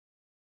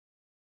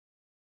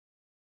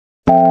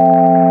Baby,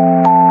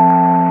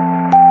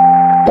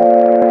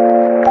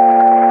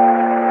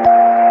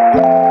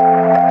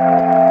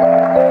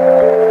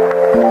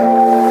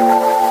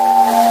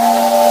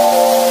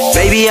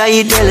 how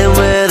you dealing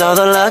with all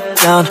the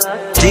lockdown?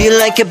 Do you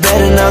like it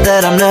better now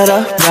that I'm not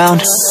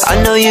around?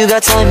 I know you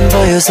got time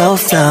for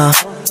yourself now.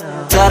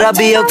 Thought I'd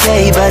be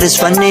okay, but it's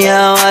funny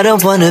how I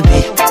don't wanna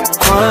be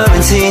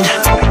quarantined.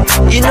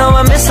 You know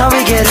I miss how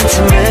we get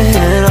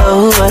intimate.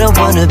 Oh, I don't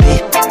wanna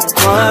be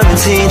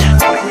quarantined.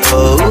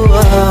 Oh, oh,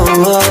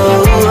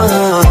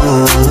 oh,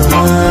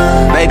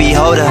 oh. Baby,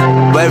 hold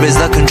up, where is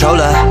the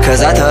controller?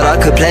 Cause I thought I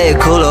could play it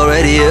cool,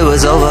 already it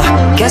was over.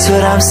 Guess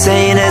what I'm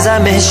saying is I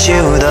miss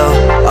you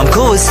though. I'm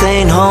cool with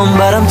staying home,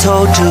 but I'm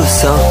told to,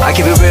 so I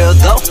keep it real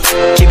though.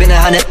 Keeping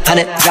it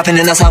 100, dropping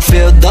it, that's how I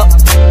feel though.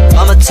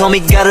 Mama told me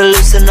gotta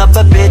loosen up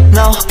a bit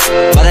now,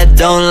 but I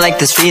don't like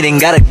this feeling,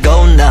 gotta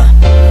go now.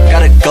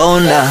 Gotta go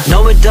now.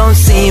 No, it don't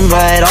seem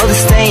right, all the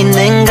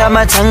staining got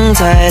my tongue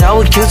tied. I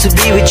would kill to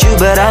be with you,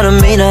 but I don't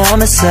mean a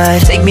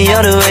homicide. Take me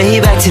all the way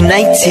back to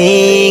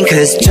 19,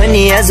 cause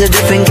 20 has a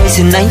different case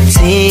in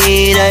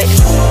 19. Ay,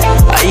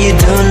 how you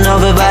doing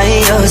over by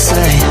your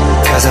side?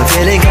 Cause I'm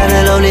feeling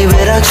kinda lonely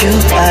without you.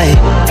 Ay,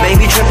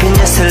 maybe tripping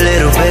just a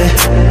little bit,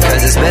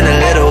 cause it's been a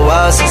little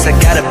while since I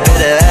got a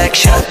bit of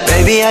action.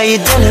 Baby, how you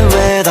dealing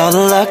with all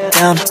the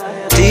lockdown?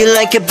 Do you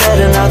like it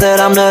better now that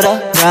I'm not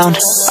around?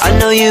 I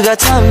know you got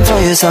time for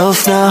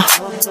yourself now.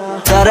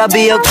 Thought I'd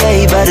be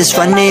okay, but it's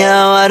funny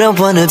how I don't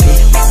wanna be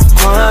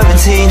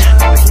quarantined.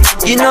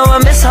 You know I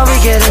miss how we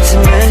get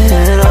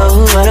intimate.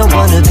 Oh, I don't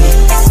wanna be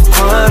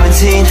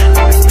quarantined.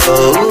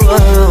 Oh, oh,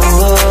 oh,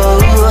 oh.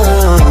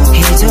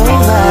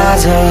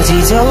 हिजोआज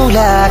जिजो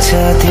लाग्छ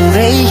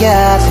तिम्रै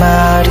यादमा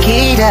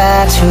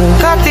अड्किरहेको छु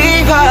कति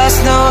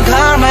बस्नु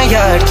घरमा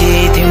अड्की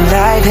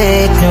तिमीलाई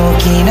भेट्नु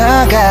किन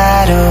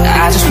गाह्रो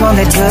I just want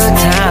that good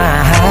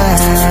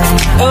time.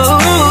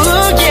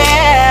 Oh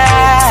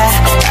yeah,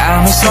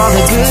 I miss all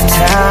the good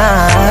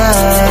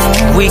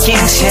time. We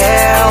can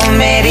tell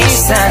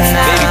medicine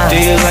now. Baby, do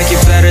you like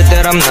it better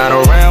that I'm not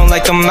around?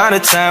 Like I'm out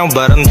of town,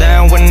 but I'm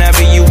down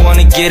whenever you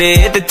wanna get it,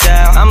 hit the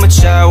dial. I'm a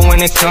child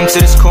when it comes to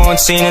this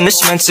quarantine, and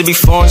it's meant to be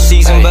foreign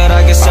season, but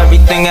I guess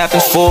everything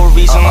happens for a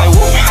reason. Like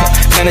whoa,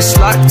 man, it's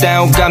locked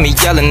down, got me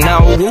yelling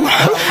out. Woo,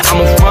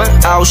 I'ma run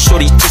out,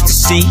 shorty, just to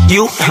see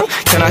you.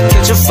 Can I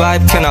catch a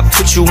vibe? Can I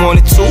put you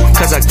on it too?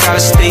 Cause I gotta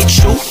stay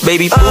true,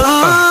 baby. Boo.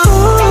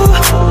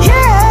 Oh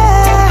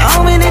yeah,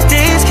 how many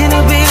days can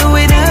I be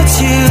without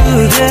you,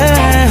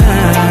 girl?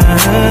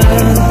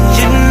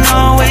 You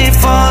know it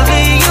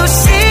falling, you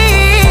see.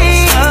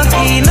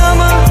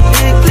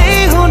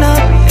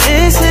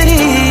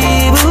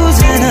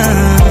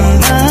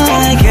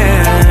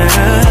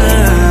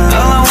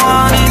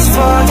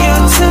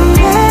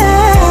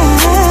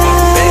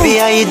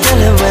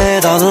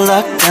 All the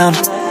lockdown.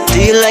 Do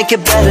you like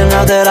it better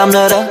now that I'm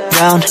not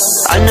around?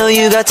 I know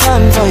you got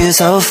time for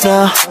yourself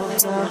now.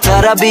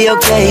 Thought I'd be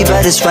okay,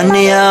 but it's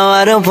funny how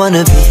I don't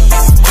wanna be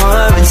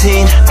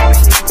quarantined.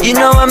 You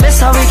know I miss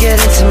how we get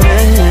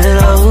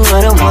intimate. Oh,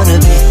 I don't wanna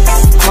be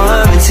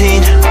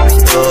quarantined.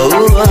 Oh,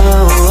 oh, oh,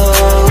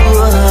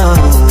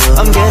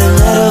 oh. I'm getting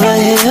head over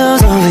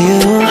heels over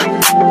you.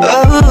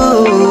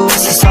 Oh,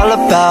 what's this all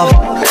about?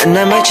 And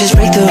I might just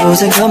break the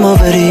rules and come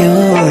over to you.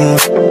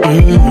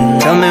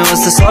 Tell me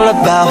what's this all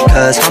about?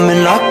 Cause I'm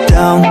in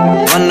lockdown,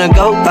 wanna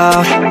go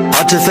out,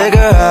 hard to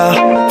figure out.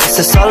 What's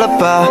this all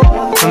about?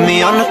 Put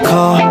me on the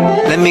call,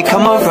 let me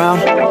come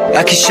around.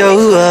 I can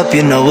show up,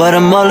 you know what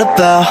I'm all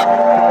about.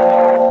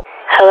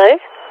 Hello?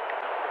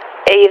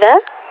 Are you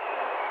there?